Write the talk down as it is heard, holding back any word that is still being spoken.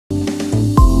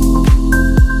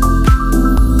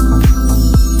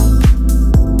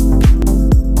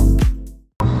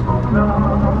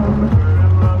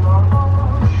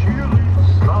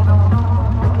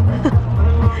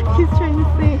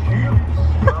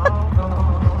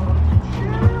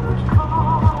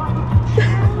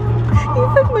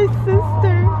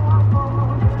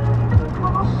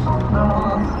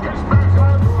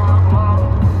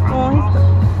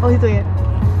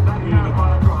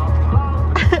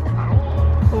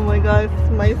us,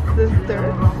 my sister.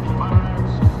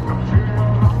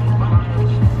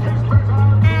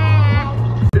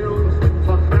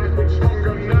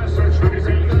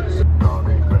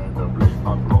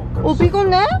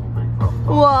 피곤해?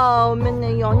 우와,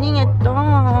 맨날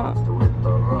러닝했다.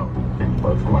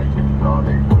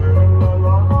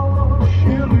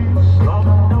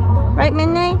 Right,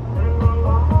 Midnight?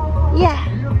 Yeah.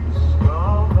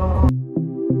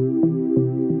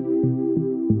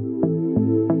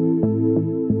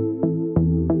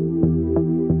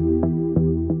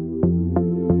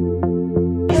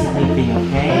 Sleeping,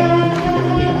 okay?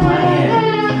 Be quiet.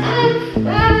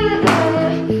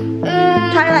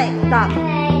 Twilight, stop.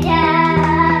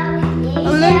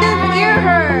 Linda's ear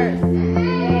hurts.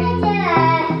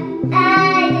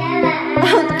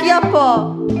 귀 아파.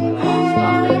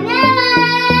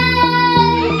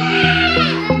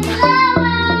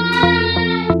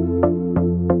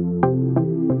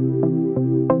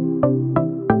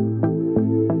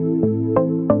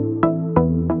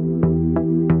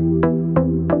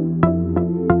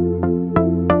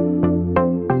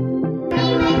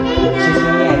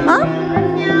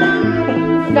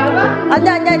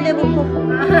 안돼 못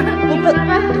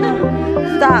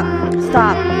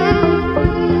Stop.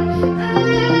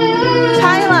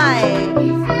 Twilight.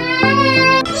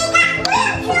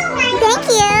 Thank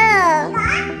you.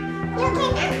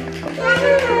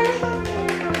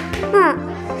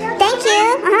 Thank you.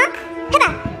 해봐.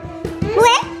 뭐해?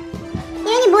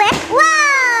 이현이 뭐해? 와우.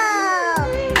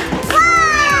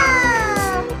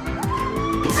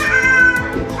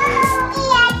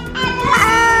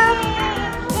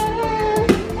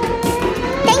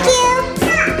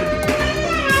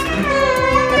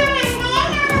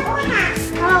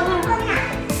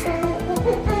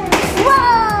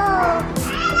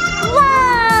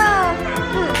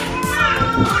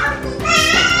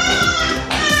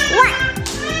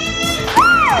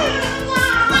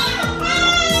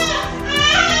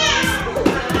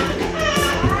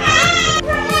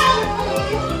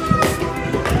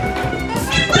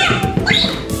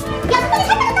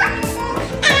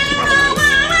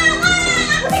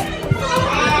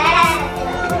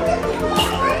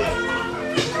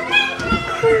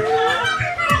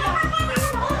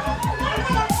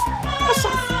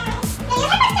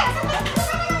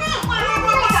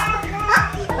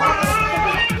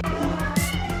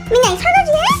 민나이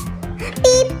설거지 해? 삐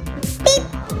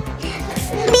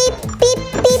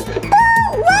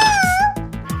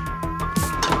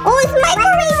오, it's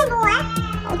microwave.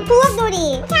 부엌놀이.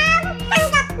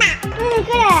 삼겹밥.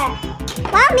 그래.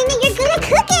 Wow, Minnie, you're good at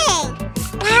cooking.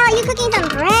 Wow, you're cooking some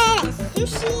bread and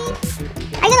sushi.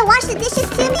 Are you gonna wash the dishes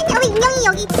too, Minnie? 왜 인형이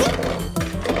여기 있지?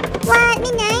 What,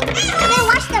 Minnie? You're gonna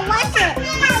wash the washer.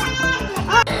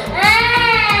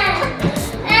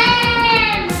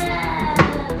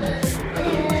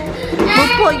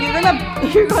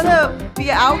 You're gonna be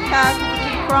an outcast if you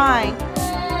keep crying.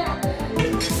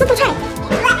 또 잘.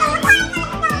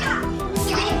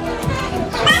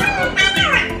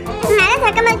 알았어,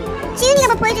 잠깐만. 지훈이가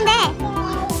뭐 보여준대.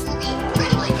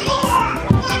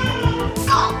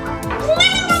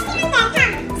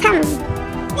 삼.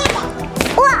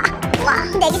 우와,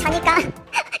 4개 자니까.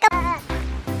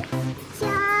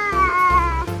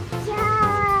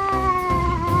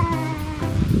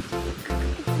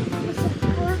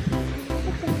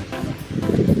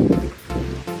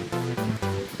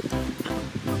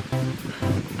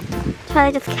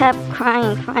 Charlie just kept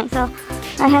crying, so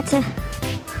I had to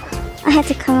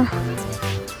come.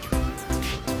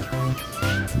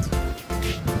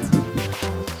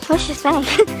 What's she saying?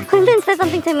 Lyndon said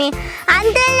something to me. 안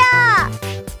들려!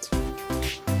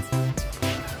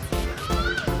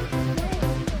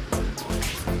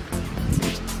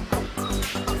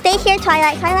 Stay here,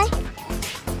 Twilight.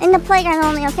 In the playground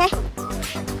only, okay?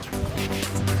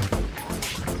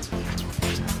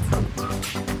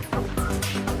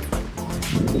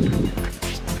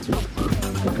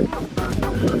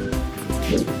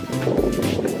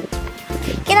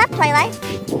 Get up, Twilight.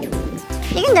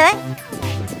 You can do it.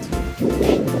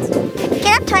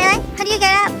 Get up, Twilight. How do you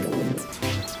get up?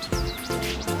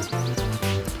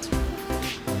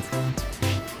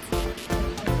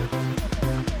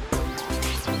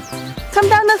 Come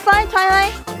down the slide,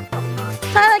 Twilight.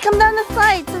 Twilight, come down the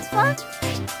slide. This one.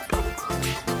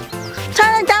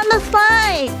 Twilight, down the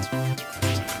slide.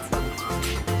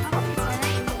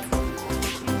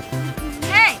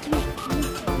 Hey.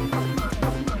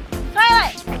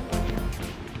 Twilight.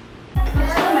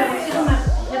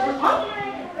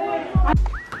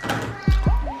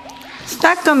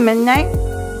 Stack them, Midnight.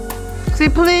 Say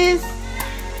please.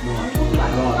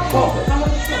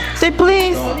 Say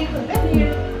please.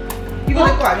 이거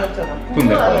내 거 아니었잖아. 그건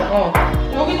내 거야. 어.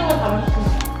 여기 있는 건 다 맛있어.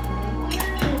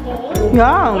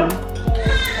 야,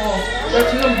 나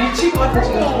지금 미칠 것 같아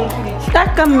지금 정신이.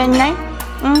 따끔 맨날.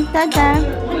 응, 따다.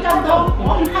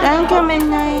 따끔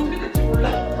맨날.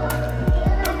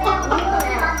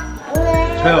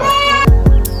 저요.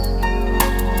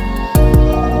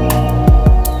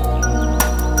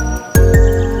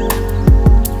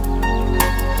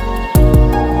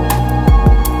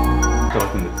 저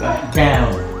같은 느낌.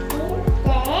 down.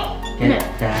 get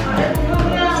down.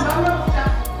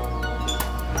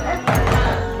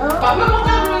 맘만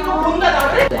먹자 그러니까 뭔가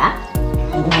나를?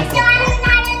 좋아하는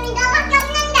사람이 너밖에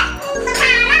없는데 그거 다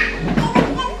알아?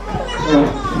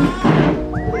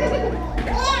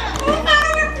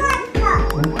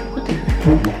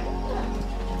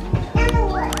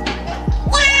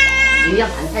 1년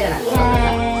반 차이가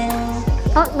나네.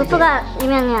 노트가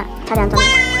유명이야. 자리 앉아.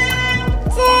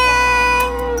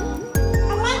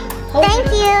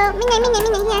 Thank you. 미네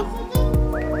here.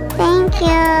 Thank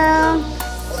you.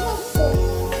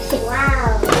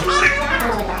 와우.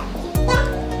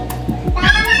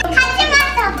 같이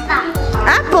맛있었어.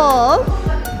 apple.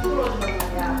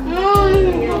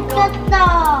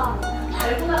 좋겠다.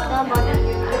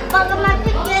 오빠가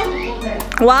맛있게.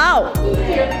 와우.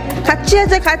 같이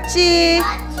하자, 같이.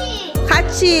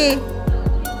 같이.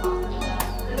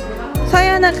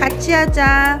 서연아, 같이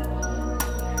하자.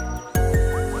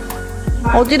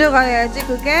 어디로 가야지,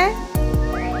 그게?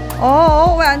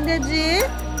 왜 안 되지?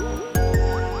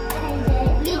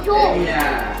 줘.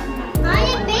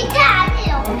 아니 밑에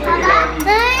아직 없잖아.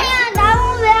 아니야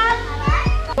나무 왜안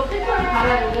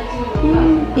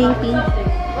베이비.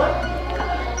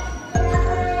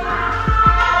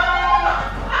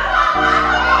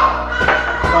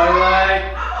 Twilight.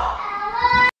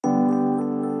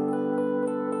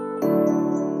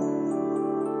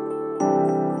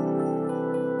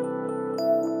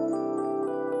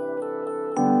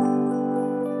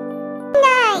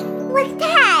 What's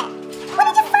that? What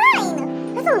did you find?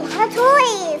 There's a lot of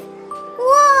toys.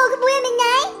 Whoa, 그 뭐야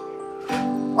Midnight?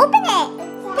 Open it.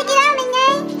 Take it out,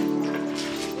 Midnight.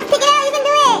 Take it out, you can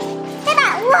do it. 해봐.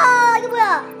 우와, 이거 뭐야?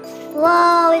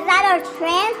 Whoa, is that a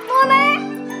transformer?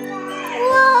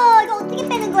 우와, 이거 어떻게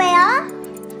빼는 거예요?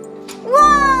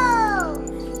 Whoa.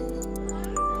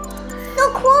 So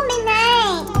cool,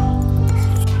 Midnight.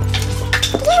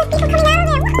 Yeah, people come down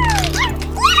there.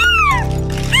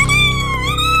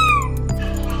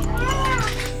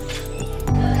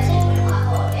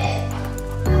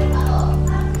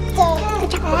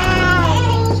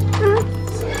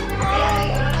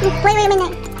 Wait,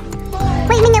 Midnight.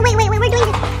 Wait, Midnight, wait, we're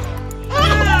doing this.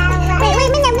 Wait,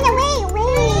 Midnight, wait.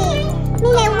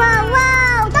 Midnight,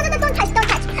 whoa. Don't touch. No.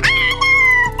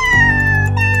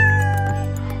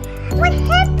 What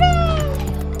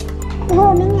happened?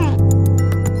 Whoa, Midnight.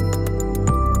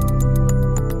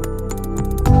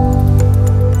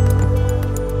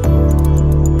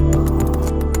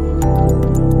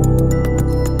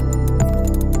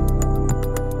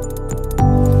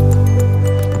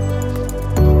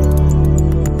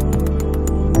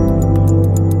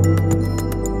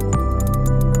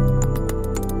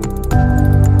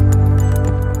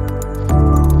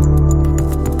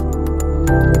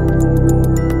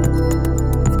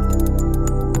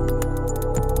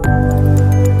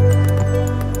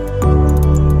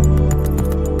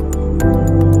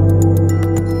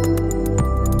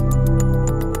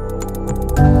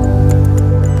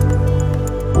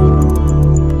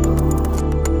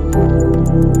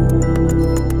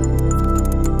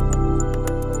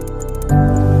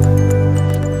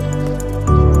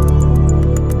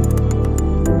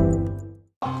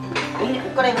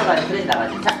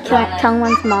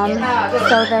 Kyungwon's mom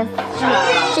showed this.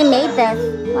 She made this.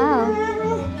 Wow.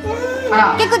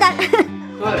 하나, 깨끗한. 둘,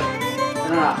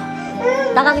 일어나.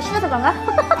 나가기 싫어서 그런가?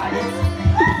 아니.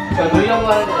 저 놀려고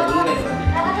하는데 놀래는 거지.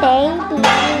 Baby.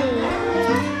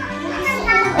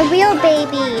 A real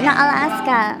baby, not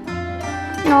Alaska.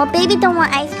 No, baby don't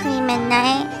want ice cream at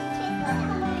night.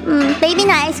 Baby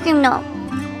not ice cream, no.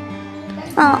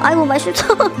 아이고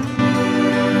맛있어.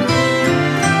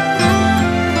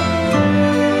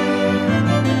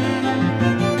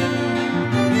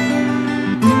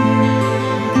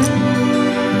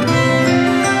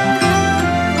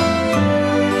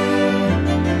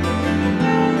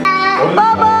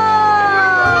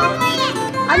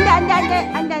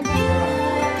 안돼.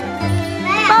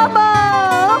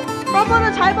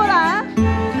 버버는 잘 보라.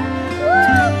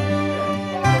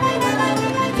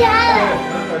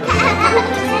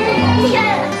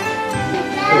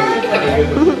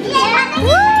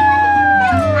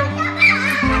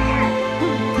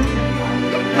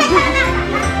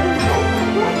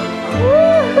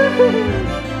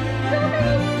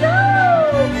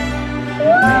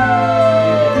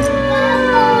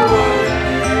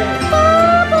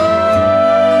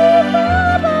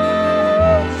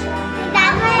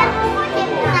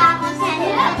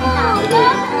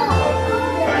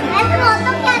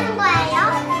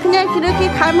 그냥 그렇게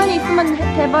가만히 있으면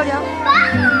돼버려.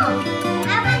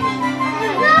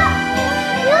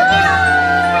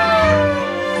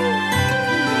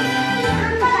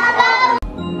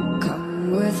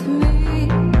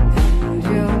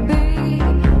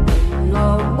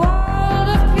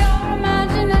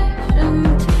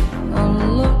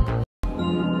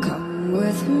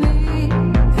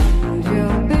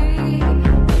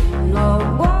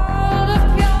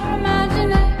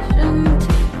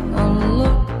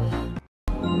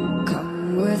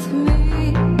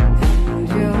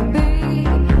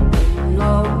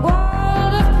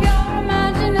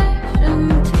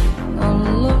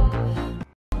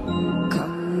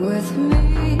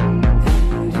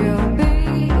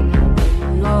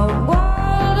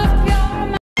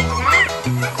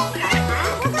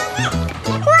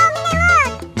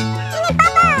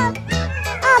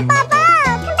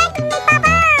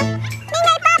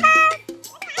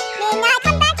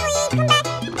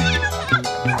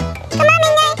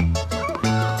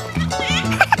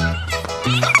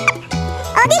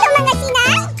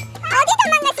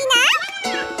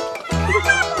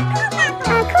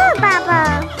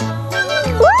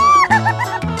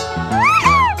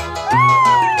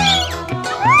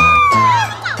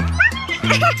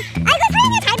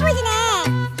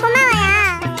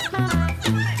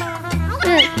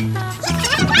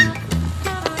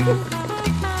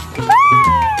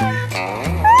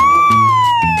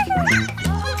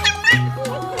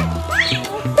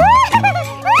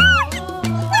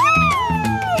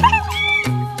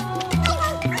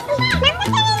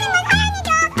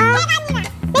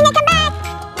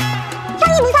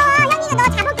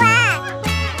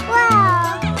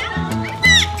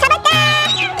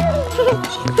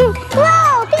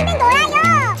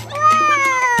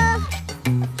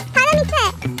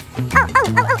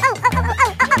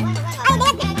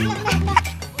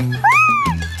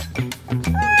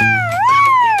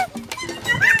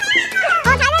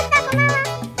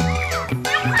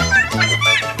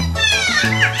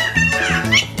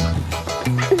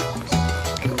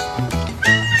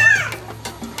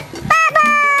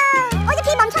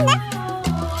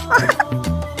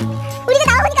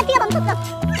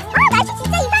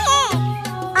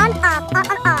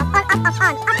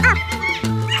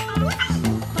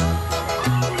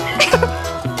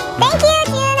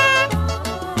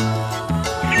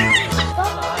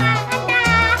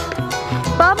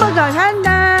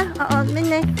 잘한다.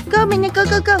 민네. Go, Minnie, go,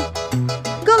 go, go.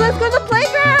 Go, let's go to the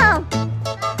playground.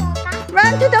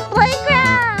 Run to the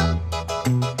playground.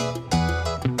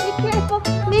 Be careful,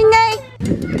 Minnie.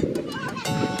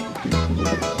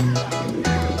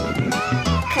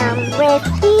 Come with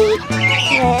me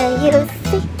where you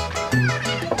see.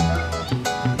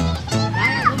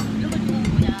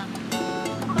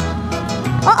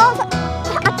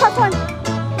 아파 손.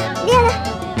 미안해.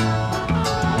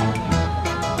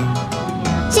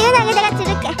 지은하게 내가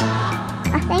들을게.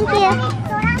 땡큐.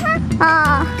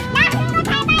 나 그거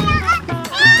잘 봐요.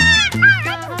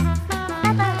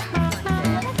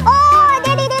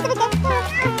 내가 들을게.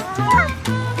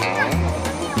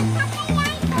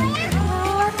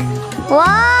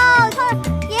 와우,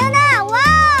 예은아,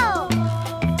 와우,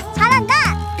 잘한다.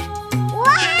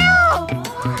 와우,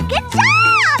 good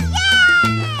job, 예.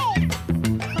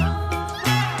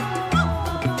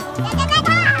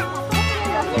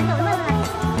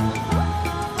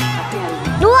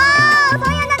 와우,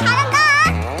 서연아 잘한다.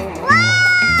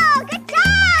 와우, good job.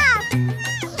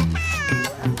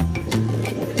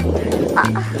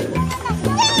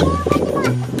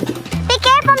 Be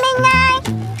careful, Midnight.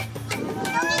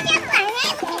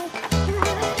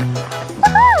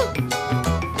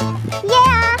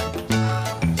 Yeah.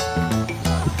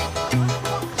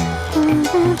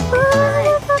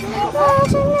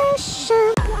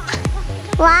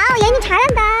 와우, 얘는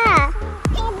잘한다.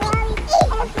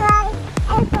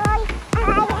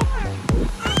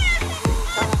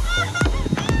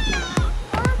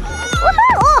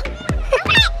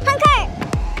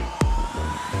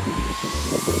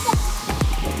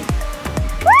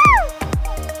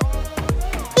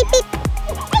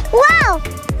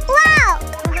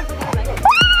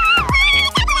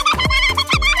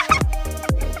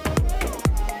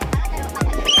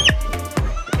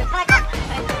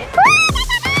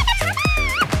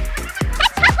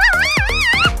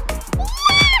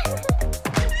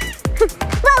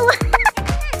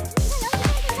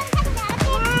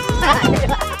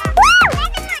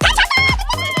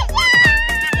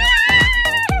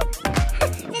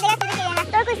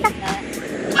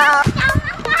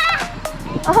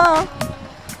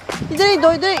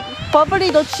 너희들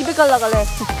버블이 너 집에 갈라 그래.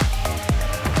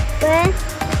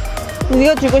 왜?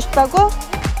 이거 들고 싶다고?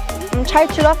 잘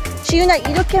들어. 지윤아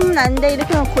이렇게 하면 안 돼.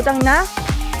 이렇게 하면 고장나.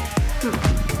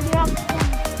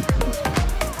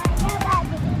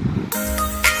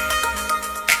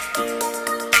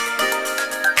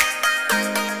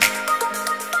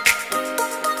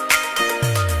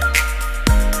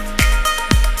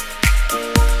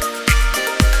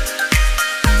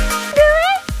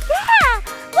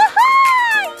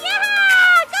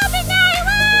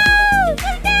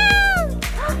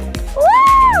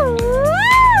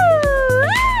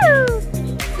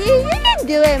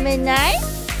 Do it, Midnight.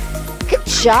 Good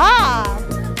job.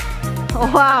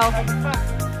 Oh, wow.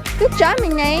 Good job,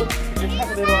 Midnight.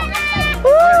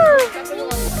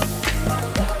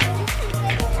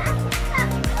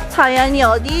 서연이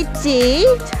어디 있지?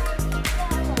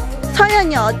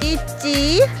 서연이 어디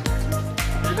있지?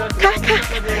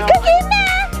 거기 있네.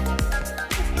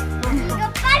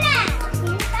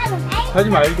 하지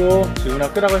말고 지훈아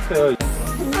끄라고 했어요.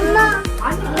 엄마.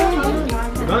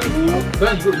 난 이거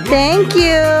Thank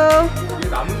you.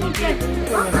 나뭇잎이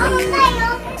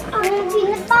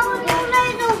비눗방울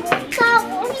노래도 못하고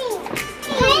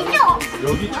해줘.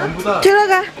 여기 전부 다.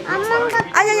 들어가. 엄마가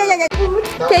아니.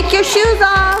 Take your shoes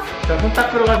off. 자, 손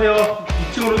딱 들어가세요.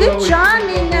 2층으로 Good 들어가고 job,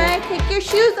 Midnight. Take your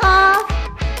shoes off.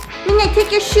 Midnight,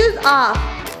 take your shoes off.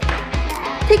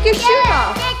 Take your shoes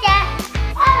off.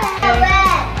 왜?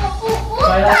 옷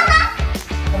하나?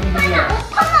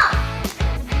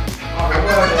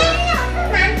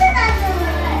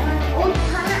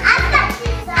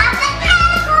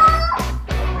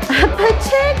 아빠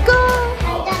최고.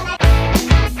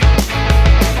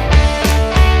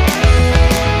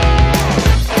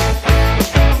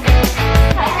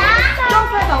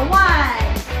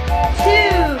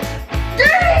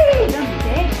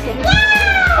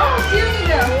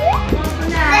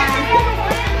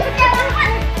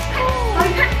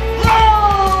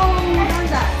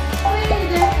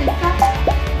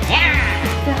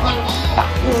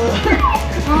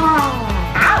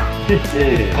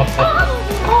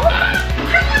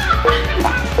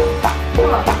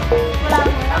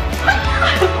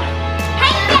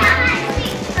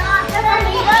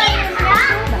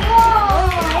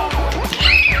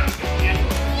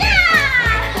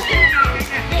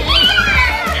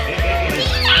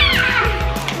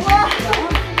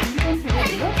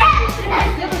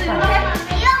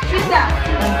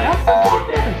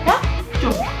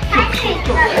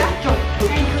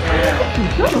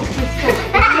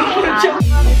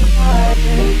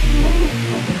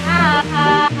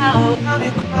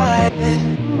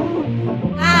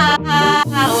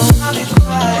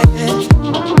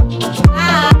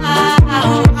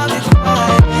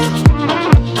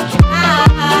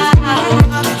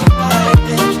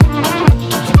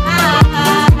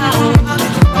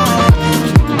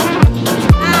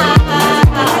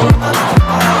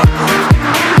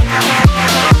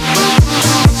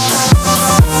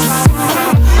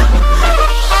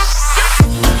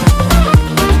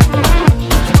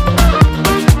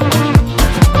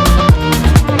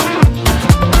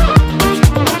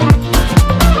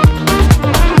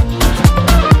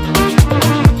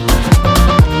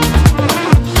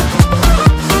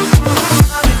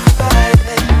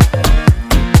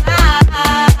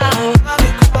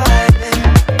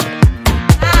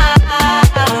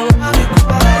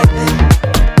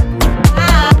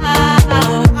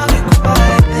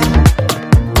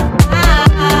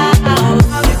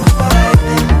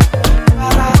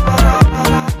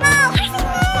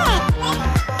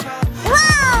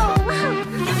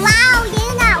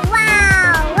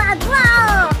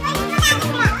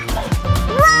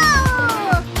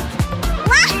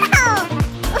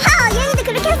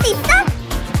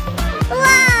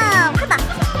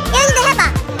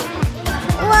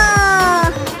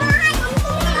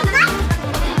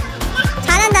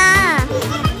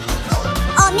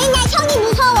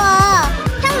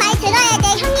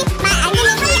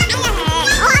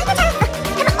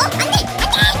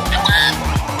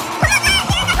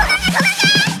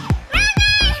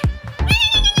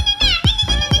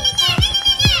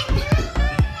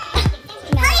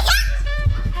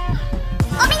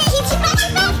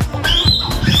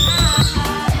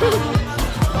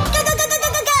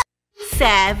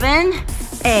 Seven,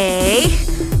 8,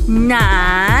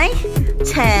 9,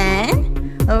 10,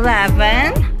 11,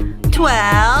 12,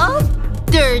 13,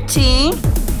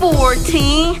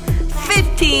 14,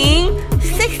 15,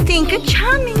 16. Good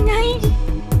job, Midnight.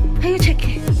 아유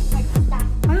착해.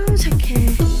 아유 착해.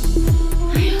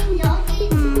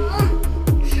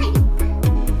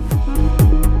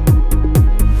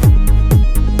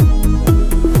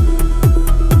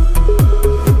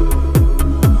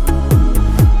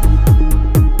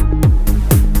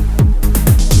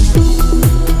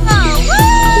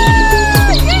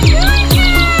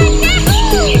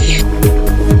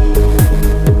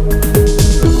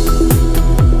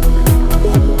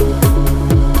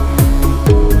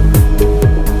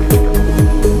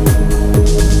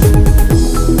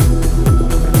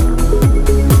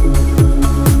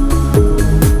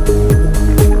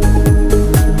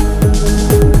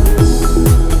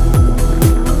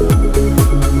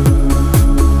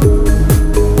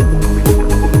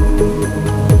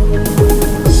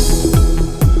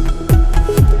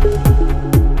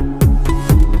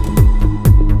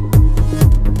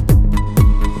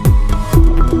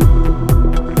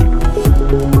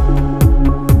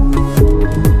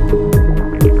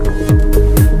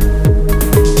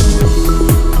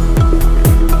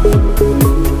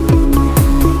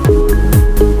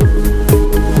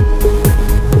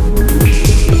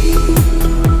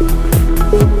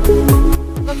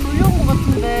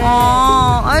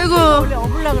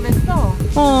 먹으라 그랬어.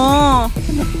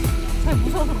 잘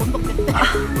무서워서 못 먹겠대.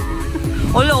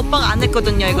 원래 오빠가 안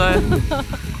했거든요 이걸. 너도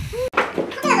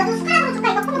숟가락으로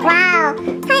줄까 이거? 와우.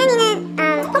 서연이는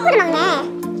포크를 먹네.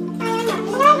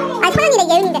 아 서연이래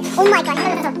예은인데. 오 마이 갓.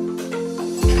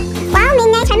 와우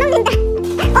민네 잘 먹는다.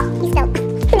 You spill.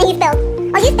 근데 you spill.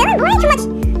 You spilling boy? Too much.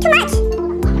 Too much.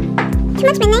 Too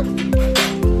much 민네.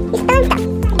 You spilling stuff.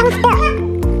 Don't spill.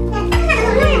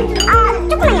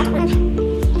 조금만요.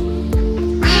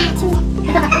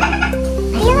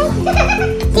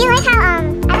 Do you like how I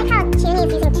like how Junie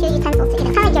is using 2 utensils to eat.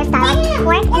 It's kind of like your style, like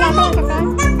fork and then put it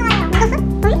into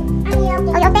spoon.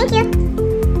 Oh, thank you.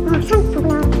 참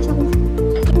보구나.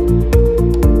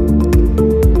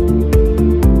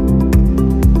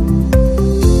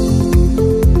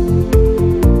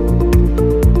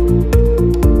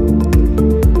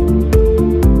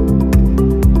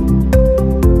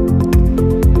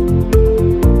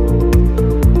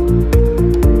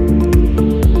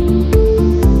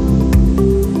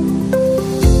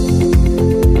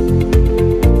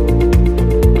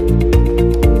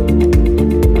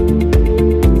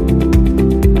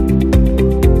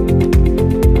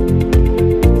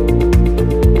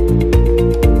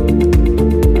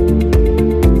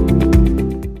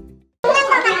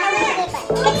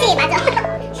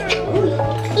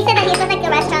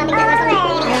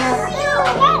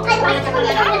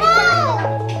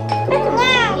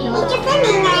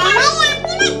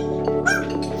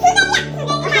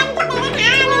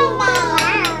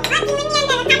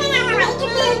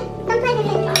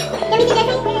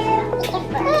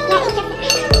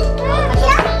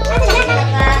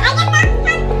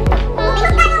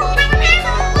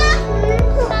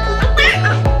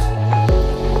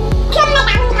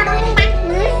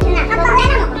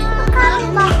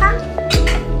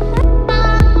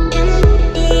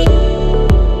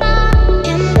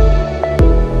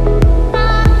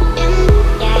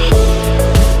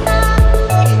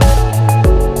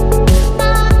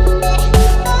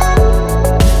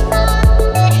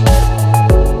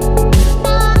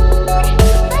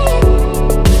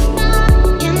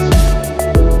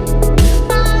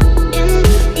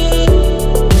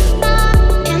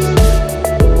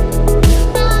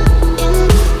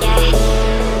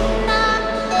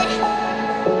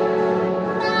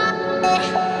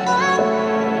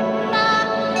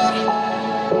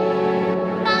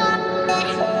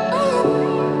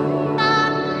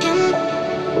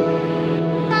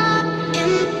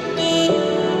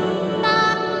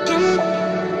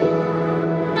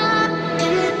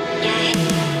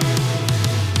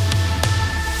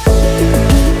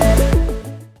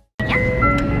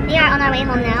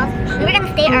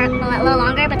 A little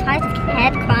longer, but Thomas just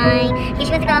kept crying. She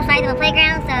wants to go outside to the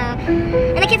playground, so...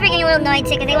 And the kids were getting a little annoyed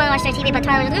too, because they want to watch their TV, but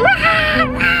Tyler was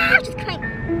just crying.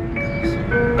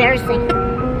 Embarrassing.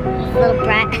 Little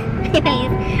brat.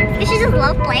 Anyways, we should just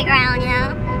love playground, you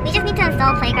know? We just need to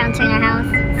install a playground too in our house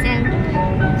soon.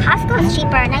 Costco is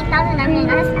cheaper,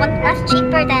 $9,999. That's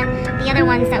cheaper than the other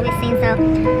ones that we've seen, so...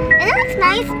 And it looks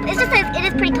nice. It's just that it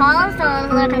is pretty tall, so it's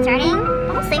a little concerning.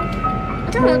 But we'll see.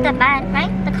 It doesn't look that bad,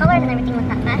 right? The colors and everything look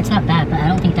not bad. It's not bad, but I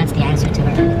don't think that's the answer to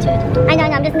her attitude. I know,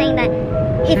 I'm just saying that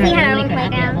if we had our own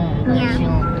playground, yeah.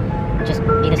 She'll just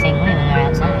be the same way when we're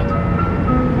outside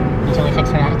until we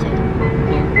fix her attitude.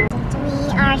 Yeah.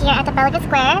 We are here at the Bellevue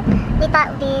Square. We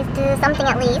thought we'd do something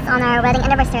at least on our wedding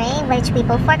anniversary, which we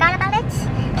both forgot about it.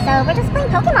 So we're just playing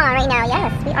Pokemon right now.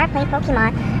 Yes, we are playing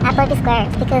Pokemon at Bellevue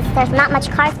Square because there's not much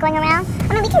cars going around.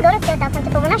 I mean, we can go to the downtown,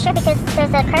 but we're not sure because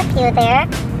there's a curfew there.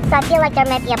 So I feel like there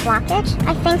might be a blockage.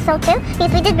 I think so too.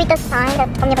 Because we did read the sign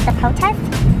that told me about the protest.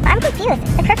 But I'm confused.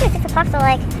 The curfew is 6 o'clock, so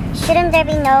like, shouldn't there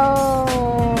be no...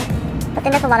 But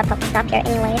then there's a lot of Pokestop here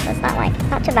anyway, so it's not like,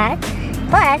 not too bad.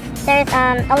 Plus, there's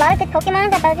a lot of good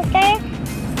Pokemon at Bellevue Square.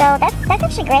 So that's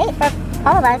actually great for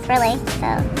all of us, really. So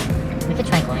we could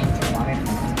try going to the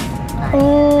waterfront.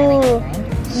 Ooh,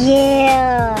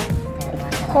 yeah.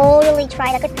 Totally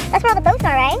try that. That's where all the boats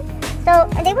are, right? So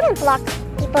they wouldn't block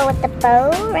people with the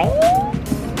boat, right? I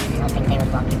don't think they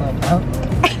would block people with the boat.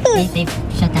 They've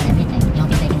shut down everything. You don't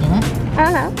think they can do that? I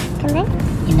don't know. Can they?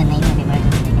 In the name of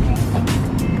emergency, they can do anything.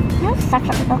 That would suck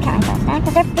for people carrying boats now,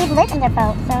 because they live in their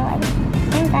boat, so I would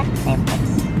assume that they would.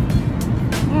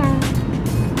 Yeah.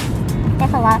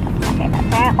 There's a lot of Pokestop out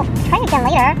there. Oh, try it again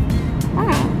later.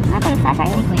 Alright, I'm not going fast, are I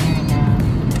you? think we're gonna go.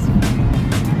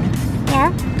 Yeah?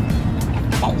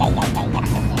 What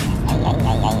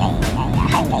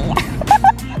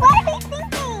are we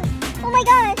thinking? Oh my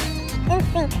gosh.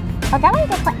 NSYNC. Oh, that one is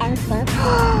called NSYNC.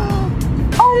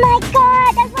 Oh my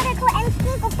god, that's what they're called,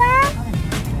 NSYNC, Oppa?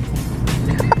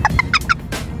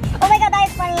 Oh my god, that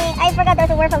is funny. I forgot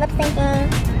there's a word for lip syncing.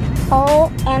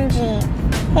 OMG.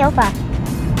 Hey, Opa.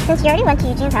 Since you already went to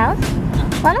Eugene's house,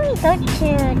 why don't we go to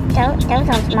Dozone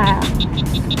tomorrow?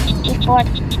 Before...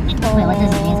 Wait, what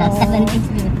does Eugene's house have anything to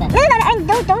do with that?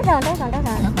 No, Dozone. Okay,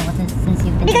 what's this, since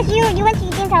you've been... Because you went to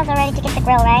Eugene's house already to get the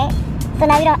grill, right? So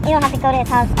now you don't have to go to his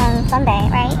house on Sunday,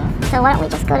 right? So why don't we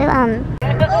just go to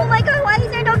Oh my god, why is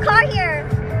there no car here?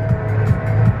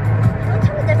 Don't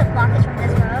tell me there's a blockage from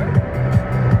this road.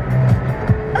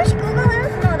 Oh, should Google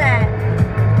let us know that.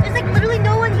 There's like literally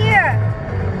no one here.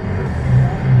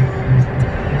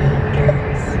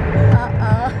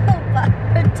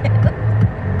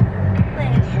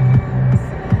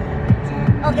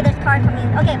 Okay, there's car coming.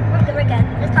 Okay, we're good.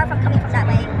 There's car coming from that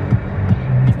way.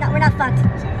 We're not fucked.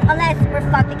 Unless we're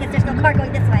fucked because there's no car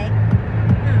going this way.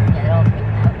 Yeah, they're all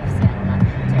freaked out. They're Seattle, not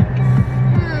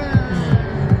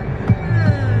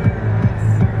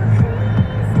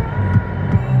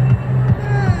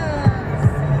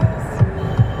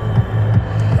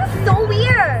This is so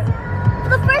weird. For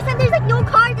the first time, there's like no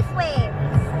car this way.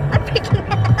 I'm freaking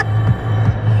out.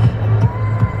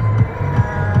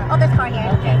 Oh, there's car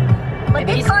here. Okay. But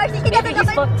this car, he doesn't Maybe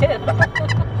he's fucked too.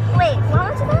 Wait, how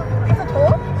much is that? Is it a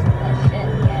toll? Oh shit,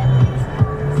 yeah.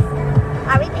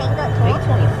 Are we paying the toll?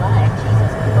 325,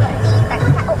 Jesus Christ.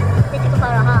 Oh, they took a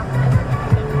photo, huh?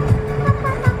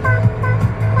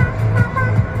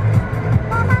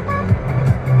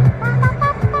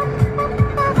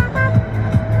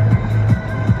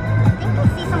 I think I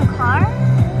see some car.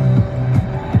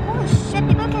 Holy shit,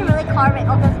 people can really carve it.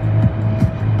 Oh,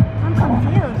 I'm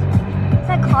confused. Is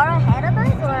that car ahead of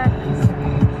us or?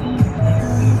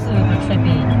 Super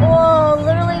trippy. Whoa,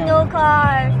 literally no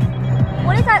cars.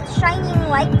 What is that shining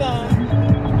light thing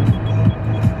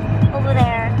over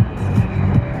there?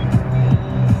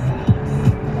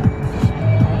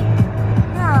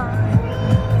 Oh.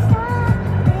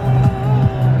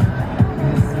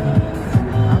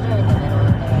 Those are in the middle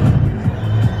of there.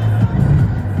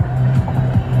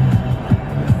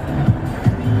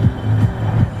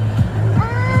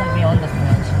 It's like we own this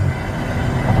bridge.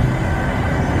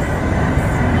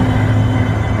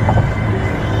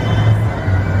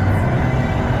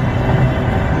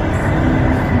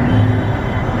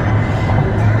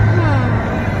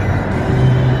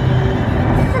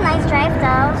 This is a nice drive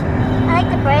though. I like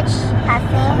the bridge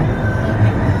passing.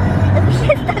 The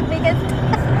biggest.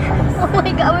 Oh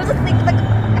my god, we're just sleeping in the car.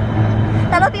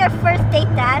 That'll be our first date,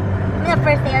 Dad. I mean, our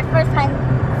first day, our first time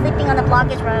sleeping on the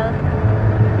blockage road.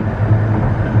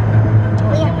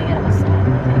 Oh, then we get a massage.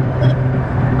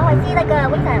 Oh, I see like a,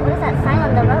 what is that sign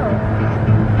on the road?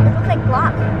 It looks like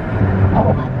block.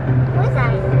 What is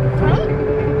that? Right?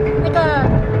 Like a...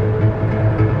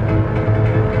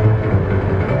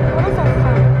 What is that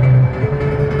sign?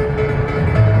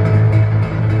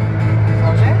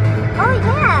 Closure? Oh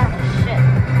yeah! Shit.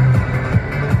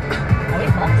 Are we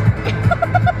fucked?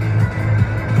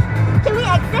 Can we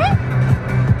exit?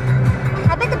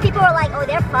 I bet the people are like, oh,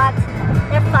 they're fucked.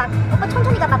 They're fucked. 오빠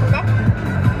천천히 가 바쁜데?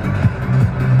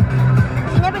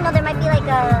 You never know, there might be like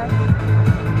a...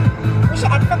 We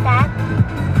should exit that.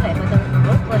 Wait, but the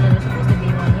road closure, there's supposed to be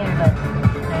one here, but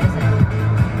there isn't.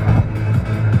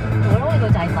 We're only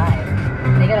going to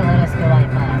I-5. They gotta let us go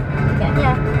I-5. Yeah.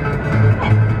 Yeah.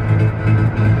 Yeah.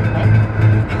 Right?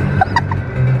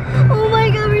 Oh my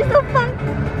god, we're so fucked.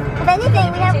 If anything,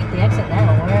 If we we have... take the exit now,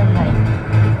 we're in like...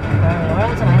 We're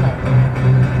on some island.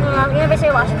 University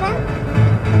of Washington?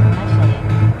 Actually.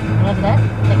 You wanna do that?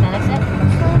 Take that exit?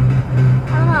 I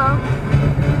don't know.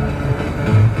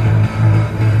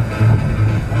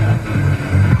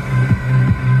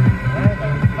 Where the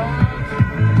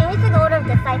fuck? Can we still go to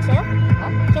this side too? Huh?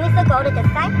 Can we still go to this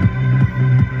side?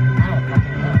 I don't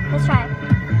fucking know. Let's try.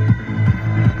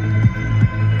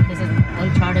 This is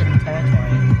uncharted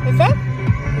territory. Is it?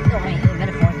 No, I mean,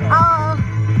 metaphorically. Oh.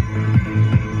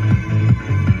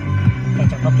 Get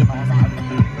your Pokeballs out.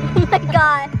 Oh my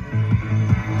god.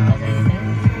 Was there anything?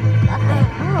 Nothing.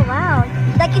 Oh wow.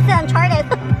 Like you said, Uncharted.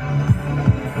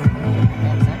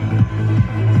 Damn, son.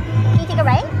 Can you take a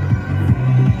right?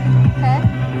 Okay.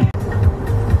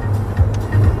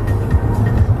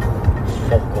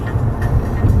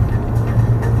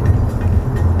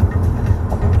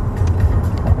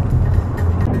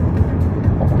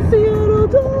 Seattle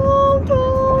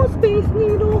downtown Space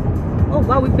Needle. Oh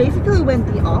wow, we basically went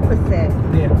the opposite.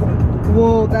 Yeah.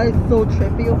 Whoa, that is so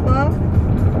trippy, Opa.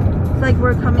 It's like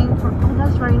we're coming from. Oh,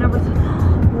 that's right. University.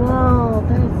 Whoa,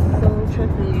 that is so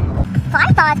trippy. So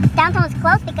I thought downtown was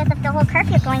closed because of the whole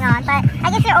curfew going on, but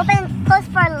I guess they're open, closed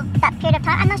for that period of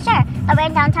time. I'm not sure. But we're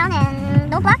in downtown and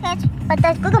no blockage. But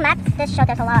the Google Maps does show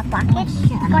there's a lot of blockage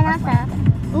going on, so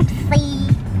oopsie.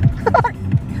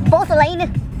 Both lane.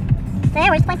 So yeah,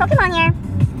 we're just playing Pokemon here.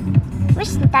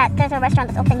 Wish that there's a restaurant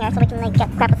that's open here so we can like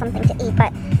grab something to eat,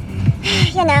 but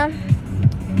you know,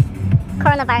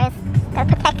 coronavirus.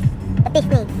 Gotta protect the beast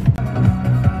needs.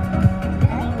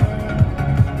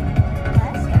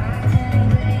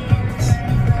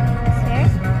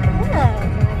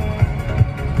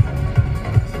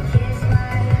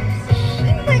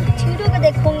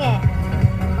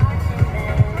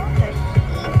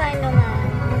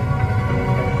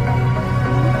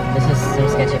 This is some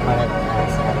sketchy part of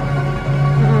Seattle.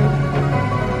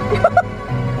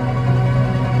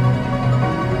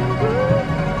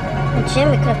 The gym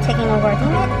we could have taken over,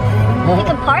 didn't it? We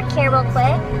can park here real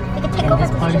quick. We can take over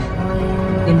this gym.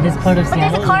 In this part of But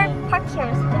Seattle? there's a car parked here.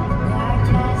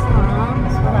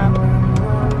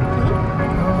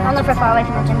 I don't know if we're far away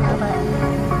from the gym now, but...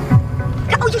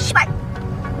 Oh, you smart!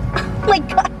 Oh my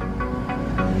god!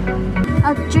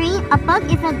 A book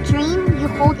is a dream you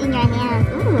hold in your hand.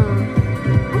 Ooh.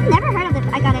 I've never heard of this.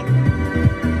 I got it.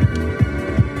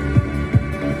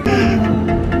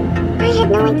 I had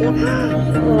no idea.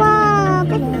 Wow,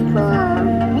 this is cool.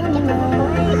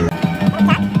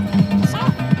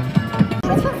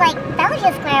 This is like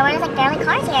Bellevue Square where there's like barely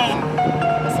cars here.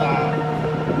 It's a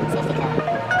safety car.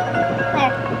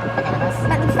 Where? Ahead of us.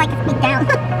 That looks like it's beat down.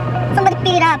 Somebody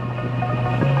beat it up.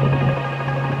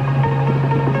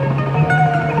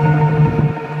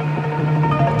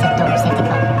 Tipped over safety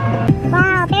car.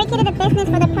 Wow, barricaded the business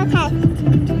for the protest.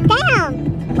 Damn!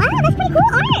 Wow, that's pretty cool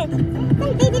art!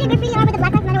 They did a graffiti art with the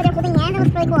Black Lives Matter where they're holding hands. That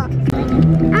was really cool. I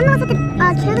don't know what's with the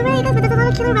killer whale is, but there's a lot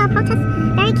of killer whale protest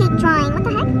barricade drawing. What the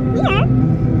heck? Weird.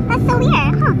 That's so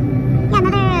weird, huh? Yeah,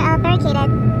 another barricaded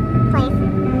place.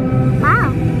 Wow.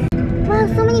 Wow,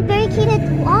 so many barricaded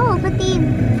walls with the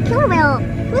killer whale.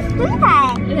 Who's doing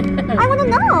that? I want to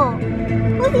know.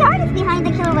 Who's the artist behind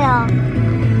the killer whale?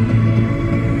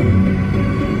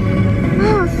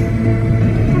 Wow.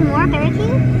 Some more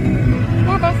barricades?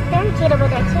 Yeah, there's a barricade over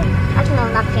there too. Actually, no,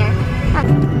 not here. Oh,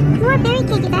 more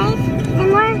barricades, you guys. And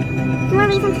more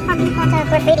reasons for people to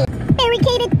graffiti.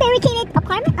 Barricaded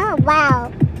apartment? Oh,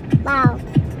 wow. Wow.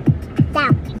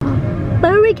 Down.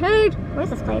 Barricade! Where's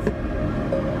this place?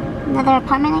 Another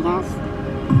apartment, I guess?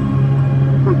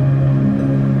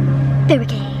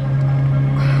 Barricade.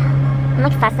 I'm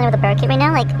like fascinated with the barricade right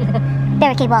now. Like,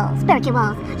 barricade walls. Yeah,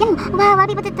 wow, a lot of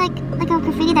people did like a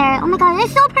graffiti there. Oh my god,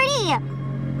 it's so pretty!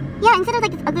 Yeah, instead of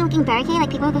like this ugly looking barricade, like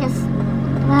people could just,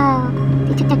 wow,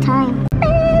 they took their time.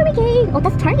 Barricade! Oh,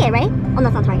 that's Target, right? Oh no,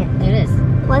 it's not Target. It is.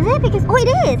 Was it? Because, oh, it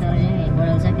is! So, yeah, what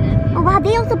else I can have? Oh wow,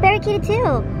 they also barricaded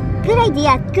too. Good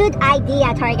idea,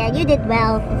 Target. You did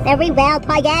well. Very well,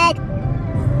 Target.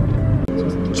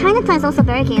 Chinatown is also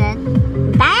barricaded.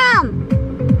 Bam!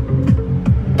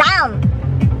 Damn.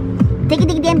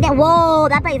 Whoa,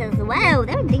 that place is, wow.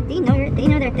 They know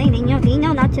their thing. They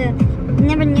know not to,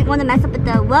 never want to mess up with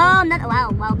the, wow,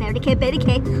 barricade.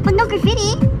 But no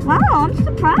graffiti. Wow, I'm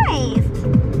surprised.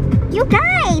 You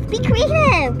guys, be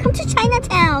creative. Come to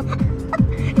Chinatown.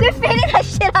 Graffiti that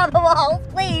shit on the walls,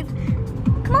 please.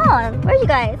 Come on, where are you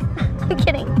guys? I'm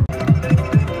kidding.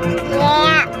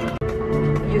 Yeah.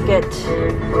 You get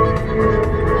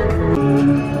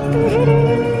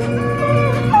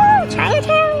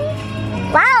Chinatown.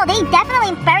 Wow, they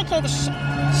definitely barricaded the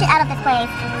shit out of this place.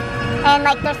 And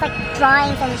like, there's like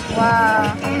drawings and whoa,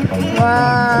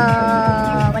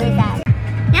 what is that?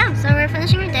 Yeah, so we're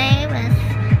finishing our day with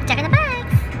checking the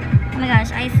bags. Oh my gosh,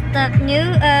 the new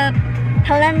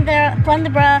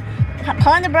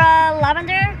Polendra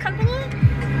Lavender Company.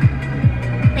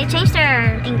 They changed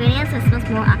their ingredients. It smells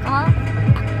more alcohol.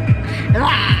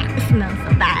 It smells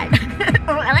so bad.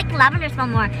 I like the lavender smell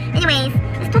more. Anyways,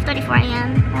 it's 12:34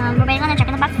 a.m. We're waiting on our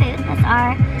Jack-in-the-Box food. That's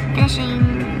our this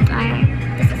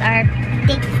is our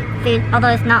date food. Although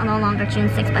it's no longer June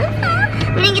 6th, but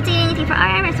we didn't get to eat anything for our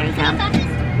anniversary, so.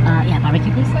 Yeah,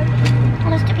 barbecue please. Oh,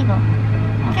 there's two people.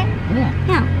 Okay.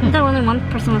 Yeah. Though only one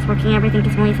person was working everything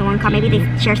because only one car. Maybe they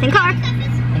share the same car.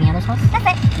 Any other sauce?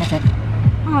 That's it.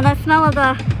 Oh, that smell of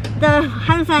the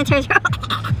hand sanitizer.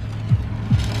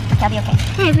 That'll be okay.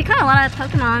 Anyways, we caught a lot of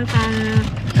Pokemon and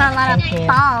caught a lot of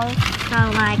balls. So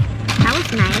like, that was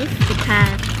nice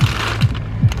because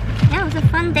yeah, it was a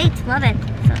fun date. Love it.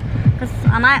 So, because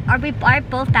our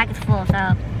both bag is full, so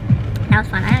that was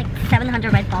fun. I had like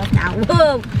 700 red balls now.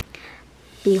 Whoa!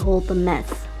 Behold the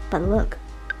mess. But look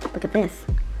at this.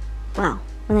 Wow.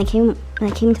 When I came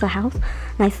into the house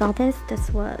and I saw this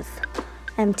was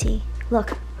empty.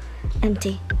 Look,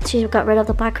 empty. She got rid of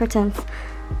the black curtains.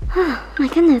 Oh my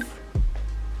goodness.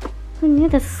 Who knew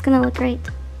this was gonna look great?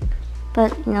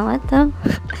 But you know what though?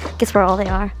 Guess where all they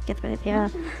are. Guess where they are.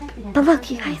 But look,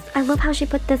 you guys, I love how she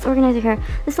put this organizer here.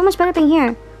 It's so much better being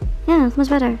here. Yeah, it's much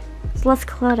better. It's less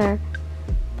clutter.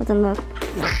 But then look.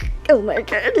 Oh my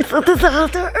god, it's a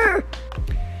disaster!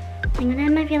 I'm gonna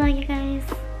end my vlog, you guys.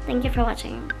 Thank you for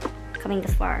watching. Coming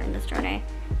this far in this journey.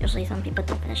 Usually some people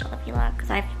don't finish all the vlog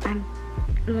because I'm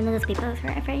one of those people who's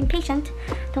very impatient.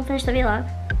 Don't finish the vlog.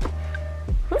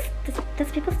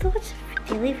 Does people still watch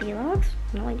daily vlogs?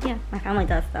 No idea. My family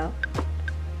does though.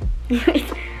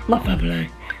 My family.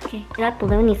 Okay, that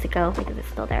balloon needs to go because it's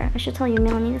still there. I should tell you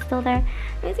Melanie is still there.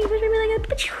 I think it's really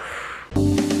good.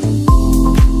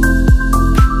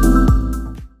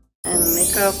 And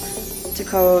makeup to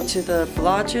go to the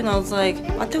Bellagio, and I was like,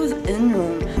 I thought it was in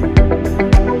room.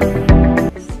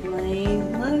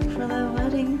 Look for the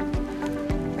wedding.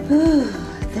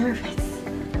 There it is.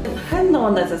 I'm the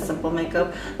one that says simple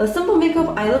makeup. The simple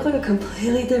makeup, I look like a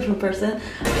completely different person.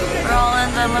 We're all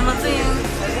in the limousine.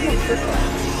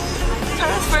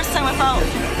 Tara's first time without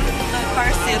the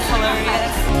car seat is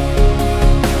hilarious.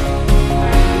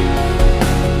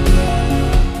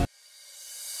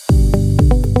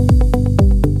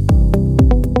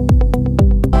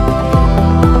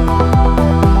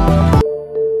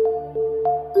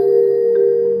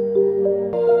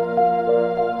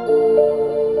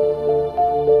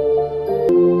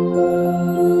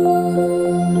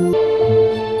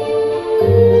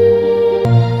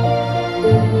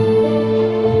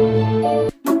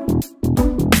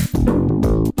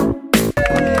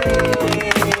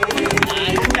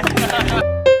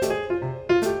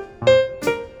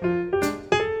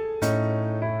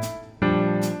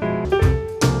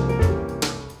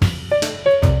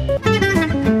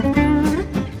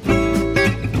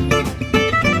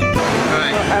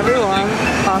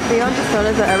 I just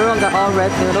noticed that everyone got all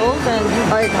red noodles, and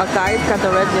like guys got the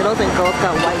red noodles and girls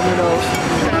got white noodles.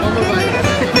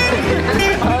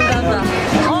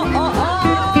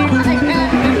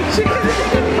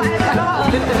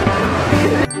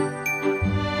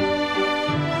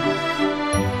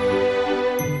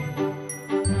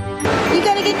 You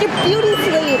gotta get your beauty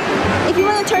sleep. If you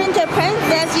want to turn into a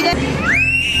princess, you gotta.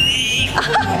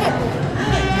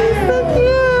 So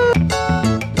cute.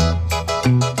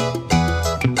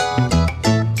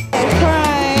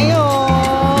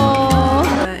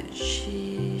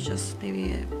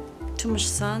 Too much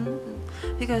sun,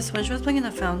 because when she was playing in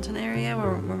the fountain area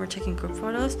where we were taking group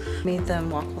photos, made them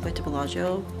walk all the way to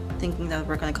Bellagio thinking that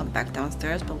we're gonna come back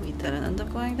downstairs, but we didn't end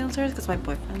up going downstairs because my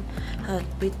boyfriend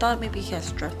we thought maybe he had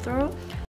strep throat.